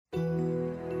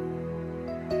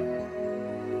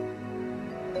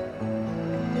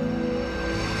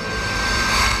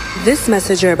This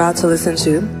message you're about to listen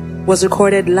to was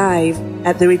recorded live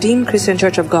at the Redeemed Christian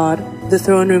Church of God, the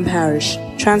Throne Room Parish,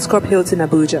 Transcorp Hilton,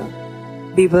 Abuja.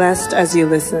 Be blessed as you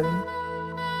listen.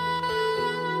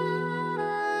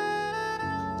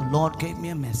 The Lord gave me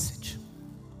a message.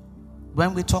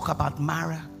 When we talk about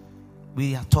Mara,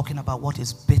 we are talking about what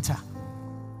is bitter,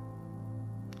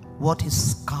 what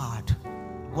is scarred,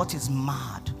 what is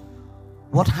marred,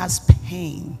 what has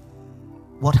pain,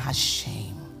 what has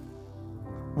shame,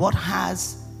 what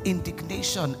has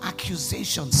indignation,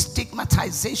 accusation,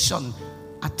 stigmatization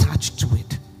attached to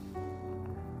it.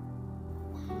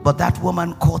 But that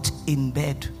woman caught in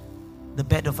bed, the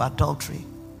bed of adultery,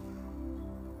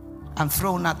 and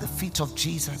thrown at the feet of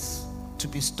Jesus to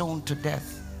be stoned to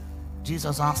death,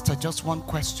 Jesus asked her just one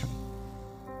question,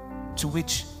 to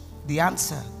which the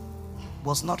answer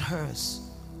was not hers,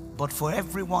 but for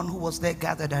everyone who was there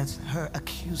gathered as her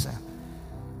accuser.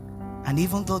 And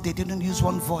even though they didn't use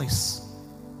one voice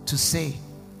to say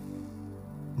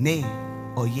nay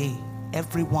or yea,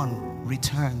 everyone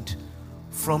returned,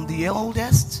 from the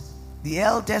eldest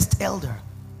elder,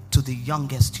 to the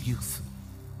youngest youth.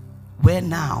 Where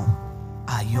now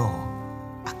are your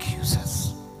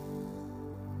accusers?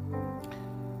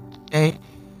 A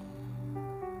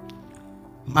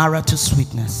Mara to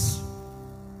sweetness.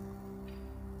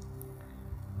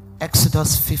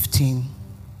 Exodus 15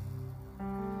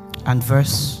 and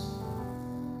verse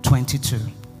 22.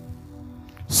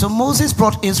 So Moses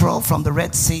brought Israel from the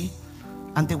Red Sea,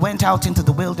 and they went out into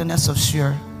the wilderness of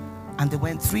Shur, and they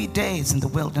went 3 days in the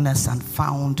wilderness and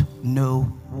found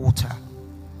no water.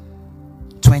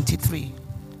 23.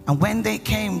 And when they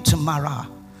came to Marah,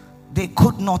 they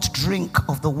could not drink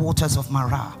of the waters of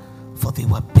Marah, for they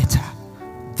were bitter.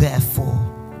 Therefore,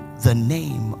 the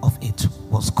name of it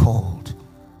was called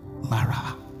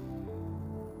Marah.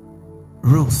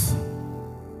 Ruth,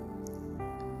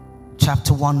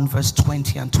 chapter 1, verse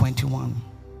 20 and 21.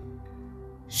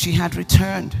 She had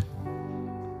returned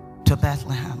to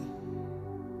Bethlehem,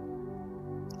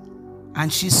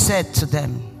 and she said to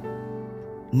them,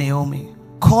 Naomi,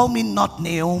 call me not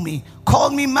Naomi,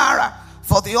 call me Mara,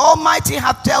 for the Almighty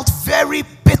hath dealt very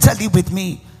bitterly with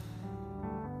me.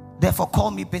 Therefore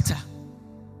call me bitter.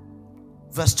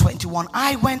 Verse 21,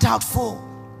 I went out full,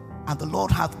 and the Lord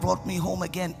hath brought me home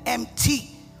again empty.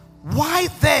 Why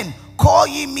then call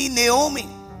ye me Naomi,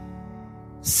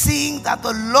 seeing that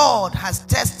the Lord has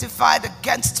testified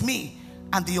against me,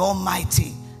 and the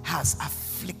Almighty has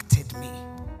afflicted me?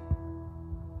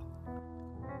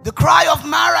 The cry of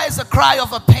Mara is a cry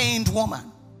of a pained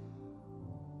woman.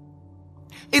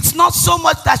 It's not so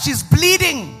much that she's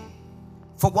bleeding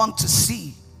for one to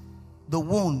see the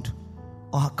wound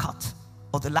or her cut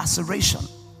or the laceration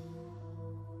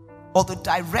or the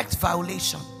direct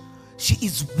violation. She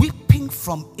is weeping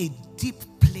from a deep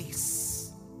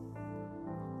place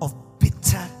of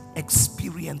bitter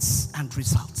experience and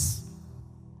results.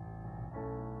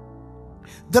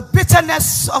 The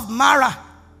bitterness of Mara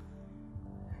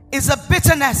is a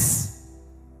bitterness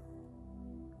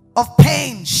of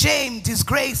pain, shame,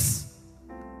 disgrace.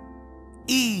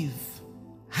 Eve,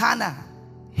 Hannah,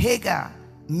 Hagar,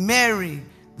 Mary,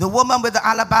 the woman with the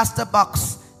alabaster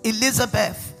box,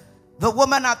 Elizabeth, the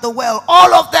woman at the well,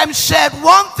 all of them shared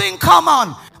one thing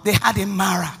common. They had a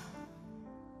Mara.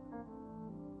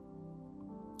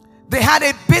 They had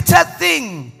a bitter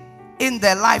thing in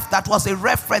their life that was a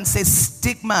reference, a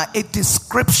stigma, a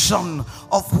description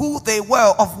of who they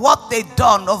were, of what they'd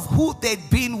done, of who they'd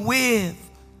been with,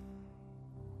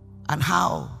 and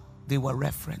how they were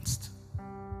referenced.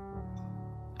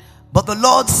 But the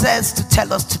Lord says to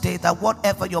tell us today that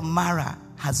whatever your Mara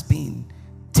has been,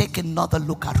 take another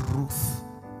look at Ruth.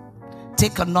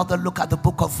 Take another look at the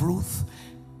book of Ruth.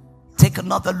 Take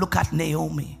another look at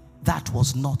Naomi. That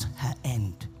was not her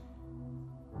end.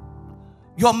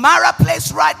 Your Mara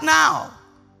place right now.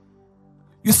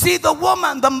 You see, the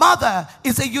woman, the mother,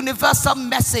 is a universal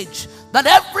message that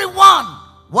everyone,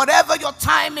 whatever your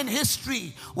time in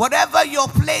history, whatever your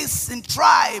place in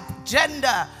tribe,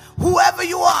 gender, whoever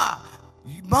you are,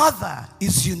 mother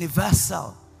is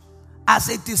universal as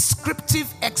a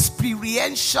descriptive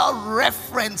experiential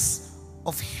reference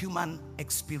of human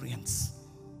experience.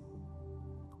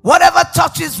 Whatever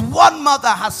touches one mother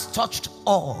has touched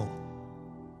all.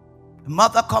 The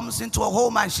mother comes into a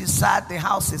home and she's sad, the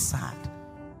house is sad.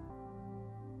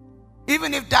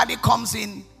 Even if daddy comes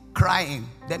in crying,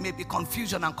 there may be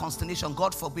confusion and consternation.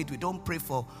 God forbid, we don't pray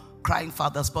for crying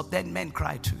fathers, but then men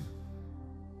cry too.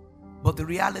 But the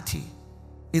reality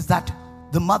is that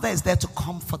the mother is there to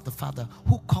comfort the father,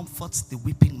 who comforts the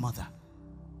weeping mother.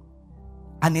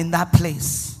 And in that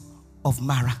place of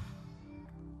Mara,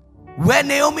 When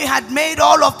Naomi had made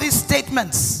all of these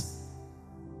statements,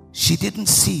 she didn't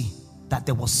see that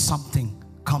there was something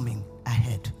coming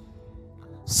ahead.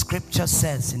 Scripture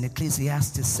says in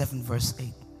Ecclesiastes 7 verse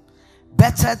 8,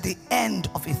 better the end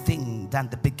of a thing than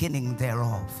the beginning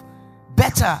thereof.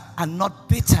 Better and not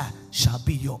bitter shall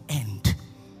be your end.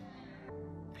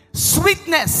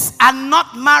 Sweetness and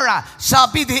not marrow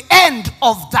shall be the end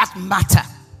of that matter.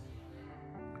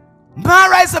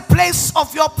 Marrow is a place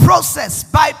of your process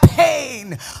by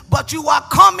pain, but you are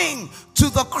coming to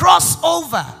the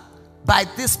crossover by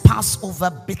this Passover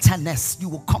bitterness. You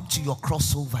will come to your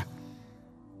crossover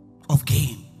of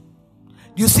gain.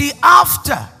 You see,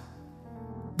 after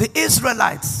the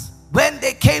Israelites, when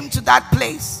they came to that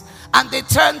place and they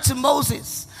turned to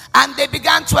Moses and they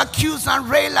began to accuse and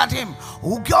rail at him,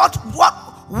 oh God,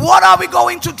 what are we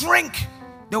going to drink?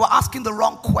 They were asking the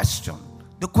wrong question.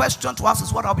 The question to us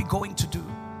is, what are we going to do?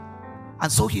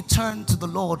 And so he turned to the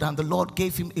Lord, and the Lord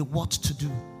gave him a what to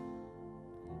do.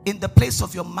 In the place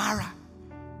of your Mara,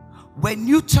 when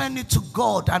you turn it to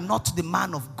God and not to the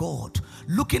man of God,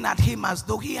 looking at him as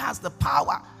though he has the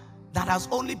power that has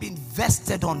only been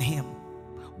vested on him,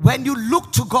 when you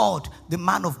look to God, the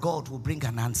man of God will bring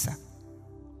an answer.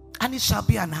 And it shall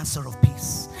be an answer of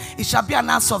peace. It shall be an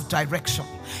answer of direction.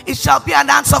 It shall be an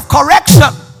answer of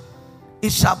correction.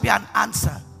 It shall be an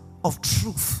answer of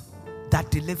truth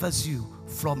that delivers you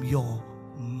from your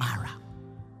Mara.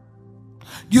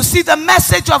 You see, the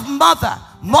message of mother,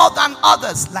 more than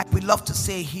others, like we love to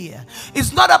say here,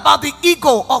 is not about the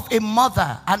ego of a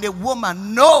mother and a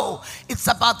woman. No, it's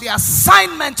about the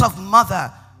assignment of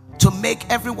mother to make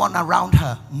everyone around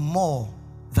her more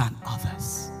than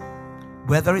others.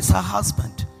 Whether it's her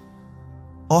husband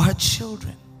or her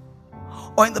children,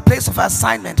 or in the place of her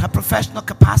assignment, her professional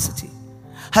capacity,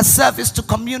 her service to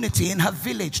community, in her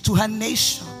village, to her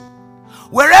nation.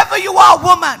 Wherever you are,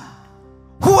 woman,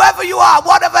 whoever you are,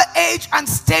 whatever age and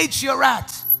stage you're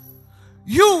at,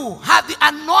 you have the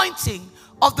anointing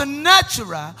of the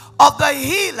nurturer, of the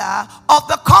healer, of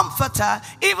the comforter,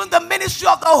 even the ministry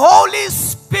of the Holy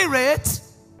Spirit,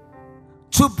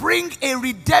 to bring a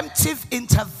redemptive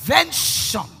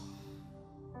intervention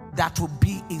that will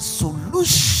be a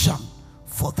solution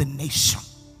for the nation.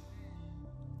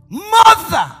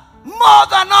 Mother, more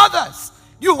than others,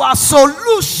 you are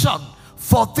solution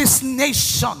for this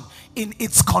nation in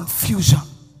its confusion.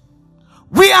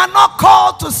 We are not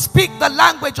called to speak the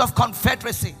language of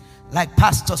confederacy, like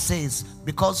Pastor says,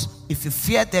 because if you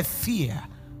fear their fear,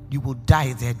 you will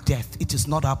die their death. It is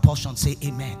not our portion. Say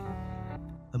amen.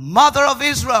 The mother of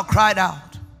Israel cried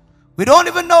out. We don't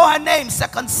even know her name.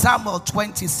 2 Samuel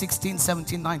 20, 16,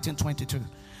 17, 19, 22.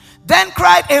 Then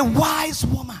cried a wise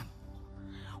woman.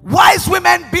 Wise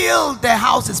women build their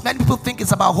houses. Many people think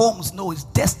it's about homes. No, it's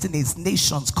destinies,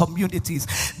 nations, communities.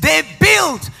 They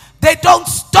build. They don't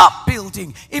stop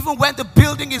building. Even when the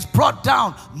building is brought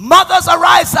down, mothers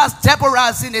arise as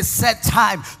Deborahs in a set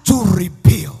time to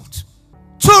rebuild,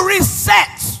 to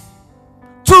reset,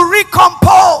 to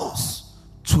recompose,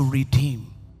 to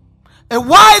redeem. A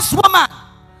wise woman,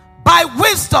 by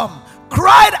wisdom,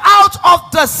 cried out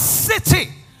of the city.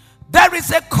 There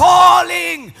is a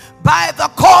calling, by the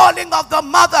calling of the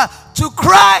mother, to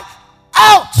cry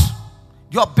out.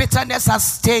 Your bitterness has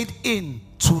stayed in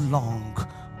too long.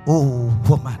 Oh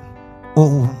woman,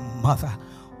 oh mother,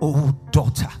 oh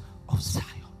daughter of Zion.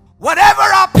 Whatever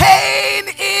our pain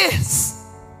is,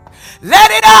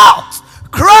 let it out.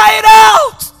 Cry it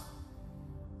out.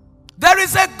 There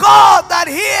is a God that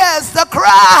hears the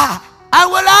cry and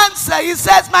will answer. He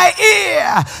says, my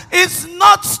ear is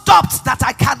not stopped that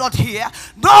I cannot hear,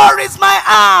 nor is my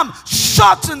arm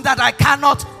shortened that I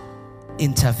cannot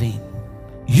intervene.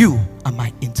 You are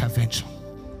my intervention.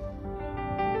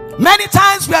 Many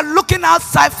times we are looking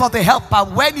outside for the help, but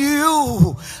when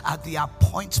you are the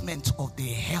appointment of the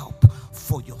help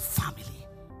for your family.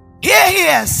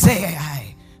 Hear, say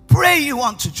I, pray you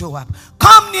unto Joab.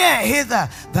 Come near hither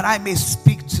that I may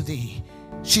speak to thee.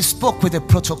 She spoke with a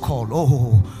protocol.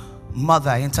 Oh,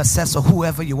 mother, intercessor,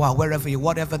 whoever you are, wherever you,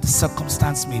 whatever the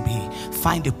circumstance may be,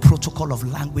 find a protocol of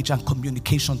language and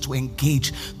communication to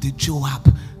engage the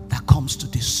Joab that comes to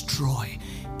destroy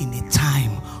in a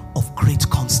time of great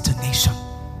consternation.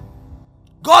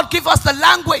 God give us the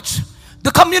language,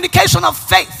 the communication of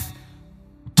faith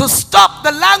to stop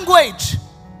the language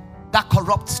that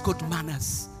corrupts good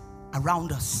manners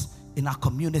around us, in our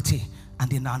community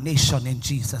and in our nation, in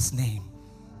Jesus' name.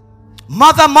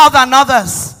 Mother, and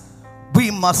others, we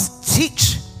must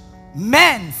teach.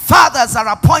 Men, fathers are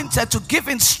appointed to give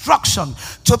instruction,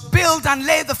 to build and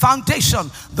lay the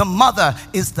foundation. The mother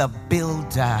is the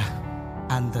builder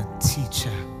and the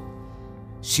teacher.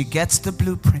 She gets the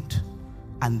blueprint,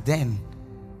 and then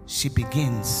she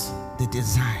begins the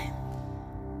design.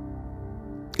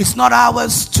 It's not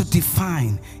ours to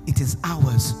define, it is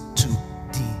ours to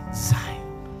design.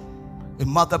 A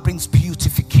mother brings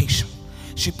beautification.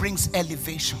 She brings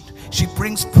elevation. She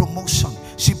brings promotion.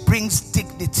 She brings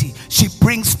dignity. She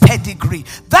brings pedigree.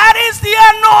 That is the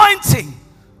anointing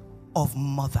of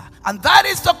mother. And that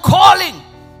is the calling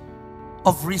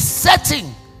of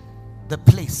resetting the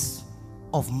place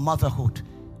of motherhood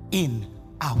in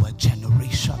our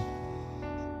generation.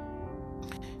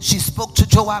 She spoke to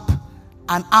Joab,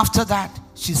 and after that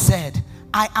she said,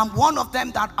 I am one of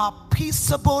them that are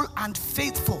peaceable and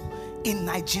faithful in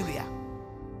Nigeria.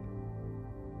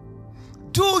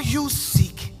 Do you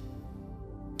seek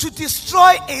to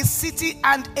destroy a city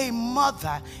and a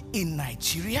mother in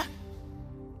Nigeria?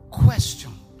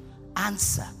 Question,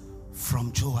 answer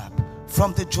from Joab.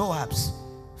 From the Joabs,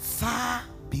 far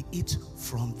be it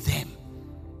from them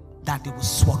that they will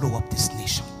swallow up this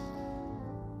nation.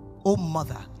 Oh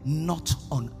mother, not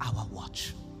on our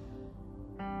watch.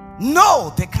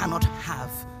 No, they cannot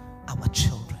have our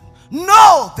children.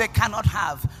 No, they cannot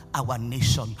have our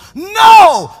nation.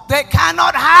 No, they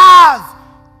cannot have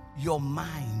your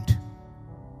mind.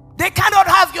 They cannot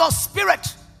have your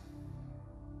spirit.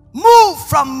 Move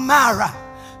from Mara.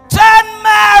 Turn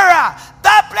Mara,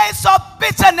 that place of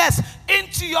bitterness,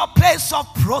 into your place of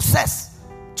process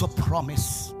to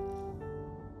promise.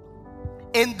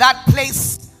 In that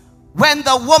place, when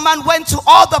the woman went to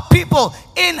all the people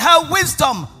in her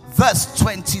wisdom, verse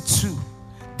 22,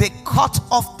 they cut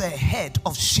off the head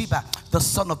of Sheba, the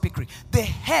son of Bichri. The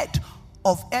head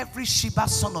of every Sheba,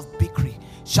 son of Bichri,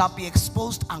 shall be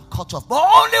exposed and cut off. But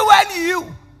only when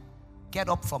you get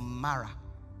up from Mara.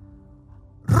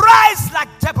 Rise like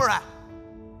Deborah.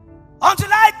 Until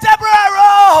I,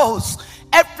 Deborah, rose,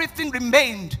 everything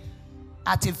remained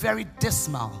at a very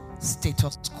dismal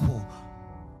status quo.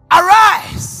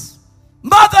 Arise,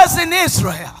 mothers in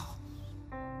Israel.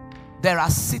 There are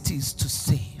cities to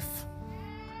save.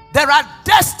 There are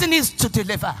destinies to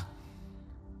deliver.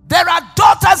 There are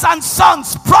daughters and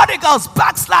sons, prodigals,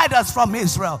 backsliders from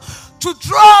Israel, to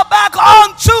draw back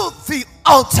onto the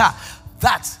altar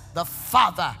that the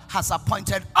Father has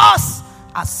appointed us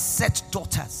as set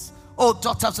daughters. Oh,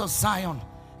 daughters of Zion,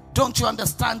 don't you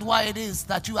understand why it is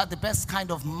that you are the best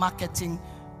kind of marketing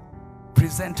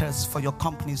presenters for your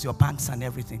companies, your banks and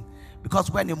everything?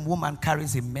 Because when a woman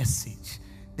carries a message,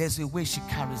 there's a way she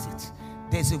carries it.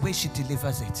 There's a way she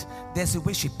delivers it. There's a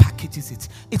way she packages it.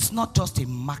 It's not just a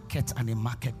market and a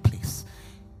marketplace.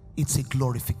 It's a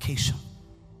glorification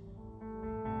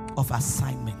of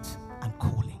assignment and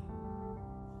calling.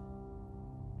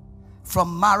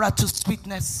 From Mara to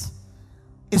sweetness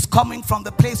is coming from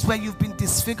the place where you've been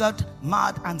disfigured,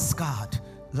 marred and scarred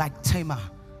like Tamar,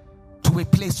 to a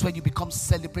place where you become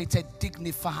celebrated,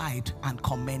 dignified and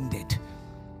commended.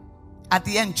 At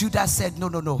the end, Judah said,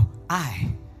 no,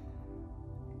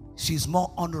 she's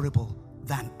more honorable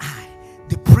than I.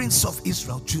 The prince of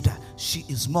Israel, Judah, she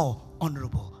is more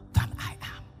honorable than I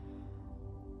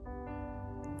am.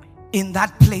 In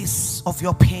that place of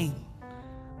your pain,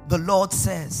 the Lord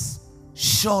says,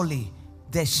 surely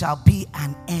there shall be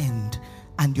an end,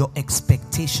 and your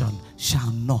expectation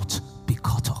shall not be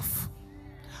cut off.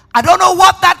 I don't know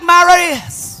what that Mara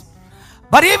is,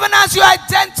 but even as you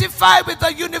identify with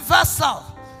the universal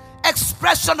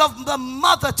expression of the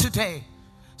mother today,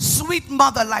 sweet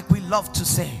mother, like we love to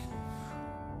say,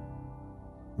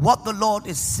 what the Lord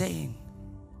is saying,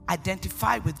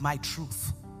 identify with my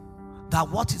truth, that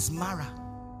what is Mara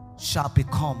shall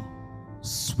become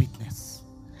sweetness.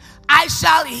 I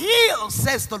shall heal,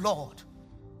 says the Lord,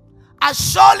 as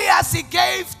surely as he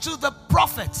gave to the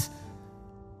prophet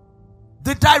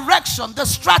the direction, the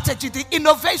strategy, the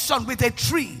innovation with a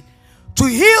tree to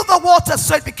heal the water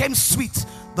so it became sweet.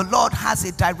 The Lord has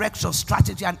a direction,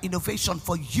 strategy and innovation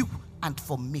for you and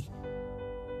for me.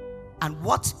 And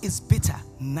what is bitter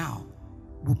now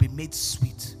will be made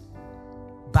sweet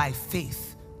by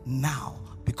faith now,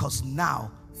 because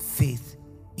now faith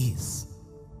is.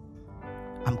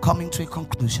 I'm coming to a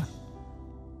conclusion.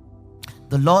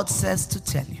 The Lord says to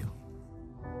tell you,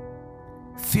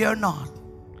 fear not.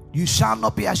 You shall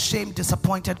not be ashamed,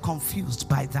 disappointed, confused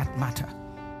by that matter.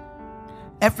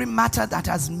 Every matter that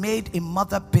has made a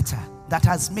mother bitter, that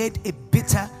has made a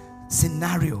bitter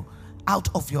scenario out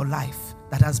of your life,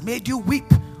 that has made you weep,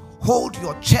 hold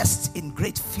your chest in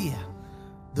great fear.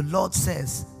 The Lord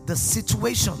says, the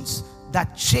situations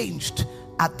that changed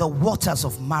at the waters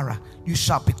of Mara, you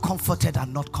shall be comforted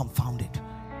and not confounded.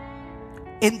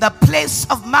 In the place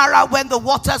of Mara, when the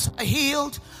waters were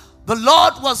healed, the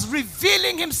Lord was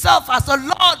revealing himself as the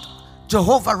Lord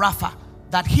Jehovah Rapha,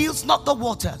 that heals not the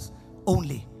waters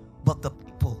only, but the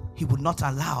people. He would not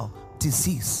allow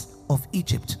disease of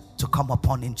Egypt to come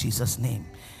upon in Jesus' name.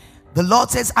 The Lord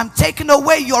says, I'm taking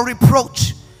away your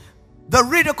reproach, the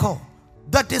ridicule,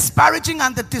 the disparaging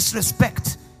and the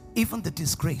disrespect, even the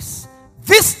disgrace.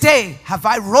 This day have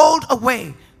I rolled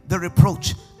away the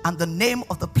reproach, and the name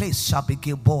of the place shall be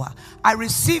Gilboa. I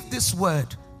received this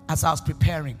word as I was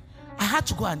preparing. I had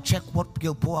to go and check what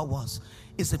Gilboa was.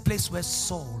 It's a place where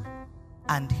Saul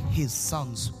and his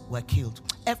sons were killed.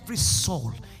 Every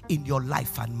soul in your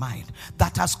life and mine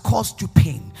that has caused you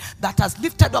pain, that has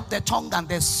lifted up their tongue and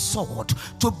their sword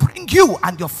to bring you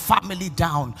and your family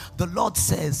down, the Lord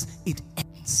says it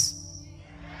ends.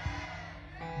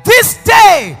 This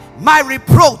day my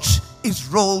reproach is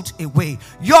rolled away.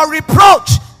 Your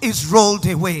reproach is rolled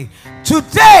away.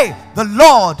 Today the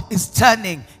Lord is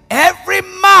turning every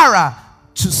Mara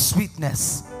to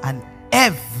sweetness and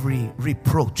every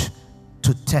reproach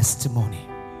to testimony.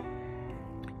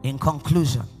 In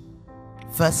conclusion,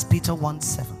 1 Peter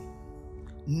 1:7.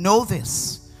 Know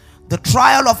this, the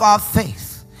trial of our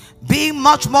faith, being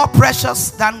much more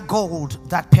precious than gold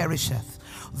that perisheth,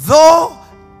 though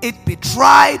it be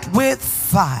tried with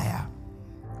fire,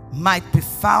 might be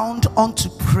found unto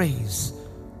praise,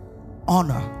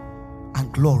 honor,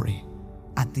 and glory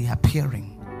at the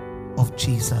appearing of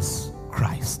Jesus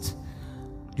Christ.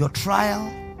 Your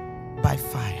trial by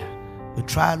fire, the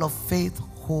trial of faith,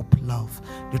 hope, love,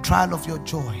 the trial of your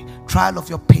joy, trial of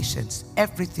your patience,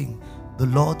 everything, the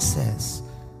Lord says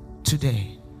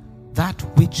today, that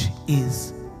which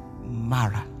is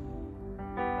Mara,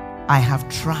 I have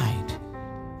tried,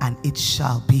 and it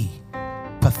shall be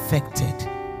perfected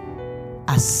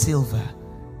as silver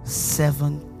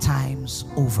 7 times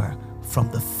over from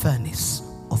the furnace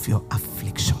of your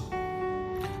affliction.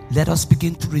 Let us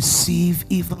begin to receive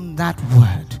even that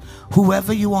word.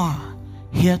 Whoever you are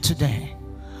here today,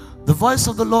 the voice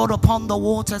of the Lord upon the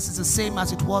waters is the same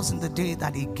as it was in the day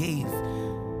that he gave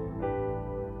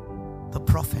the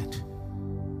prophet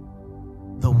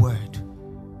the word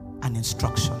and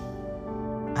instruction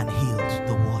and healed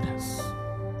the waters.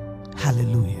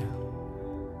 Hallelujah.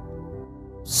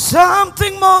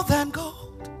 Something more than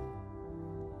gold.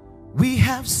 We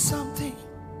have something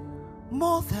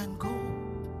more than gold.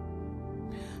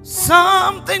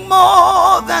 Something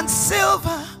more than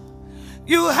silver.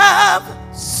 You have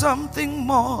something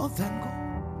more than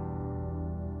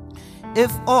gold.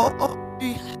 If all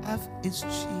we have is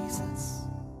Jesus,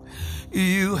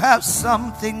 you have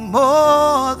something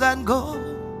more than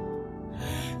gold.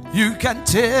 You can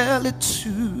tell it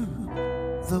to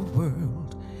the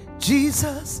world.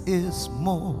 Jesus is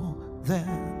more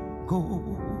than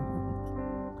gold.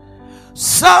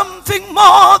 Something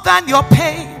more than your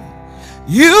pain.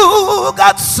 You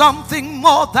got something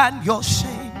more than your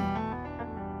shame.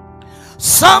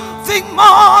 Something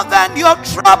more than your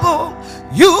trouble.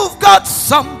 You've got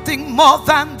something more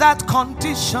than that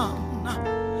condition.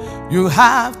 You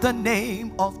have the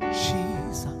name of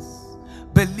Jesus.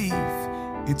 Believe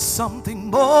it's something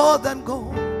more than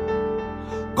gold.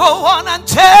 Go on and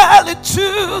tell it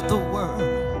to the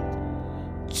world.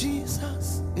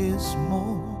 Jesus is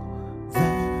more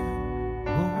than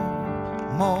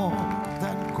gold. More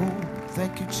than gold.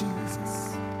 Thank you,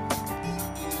 Jesus.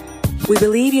 We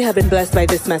believe you have been blessed by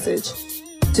this message.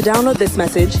 To download this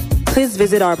message, please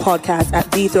visit our podcast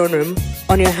at The Throne Room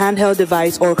on your handheld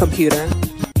device or computer.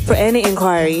 For any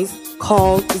inquiries,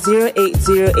 call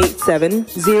 08087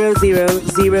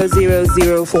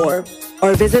 000004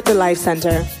 or visit the Life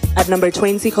Center at number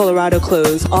 20 Colorado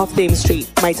Close off Dame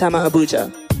Street, Maitama,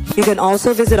 Abuja. You can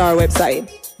also visit our website,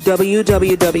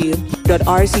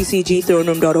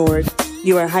 www.rccgthroneroom.org.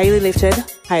 You are highly lifted,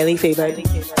 highly favored.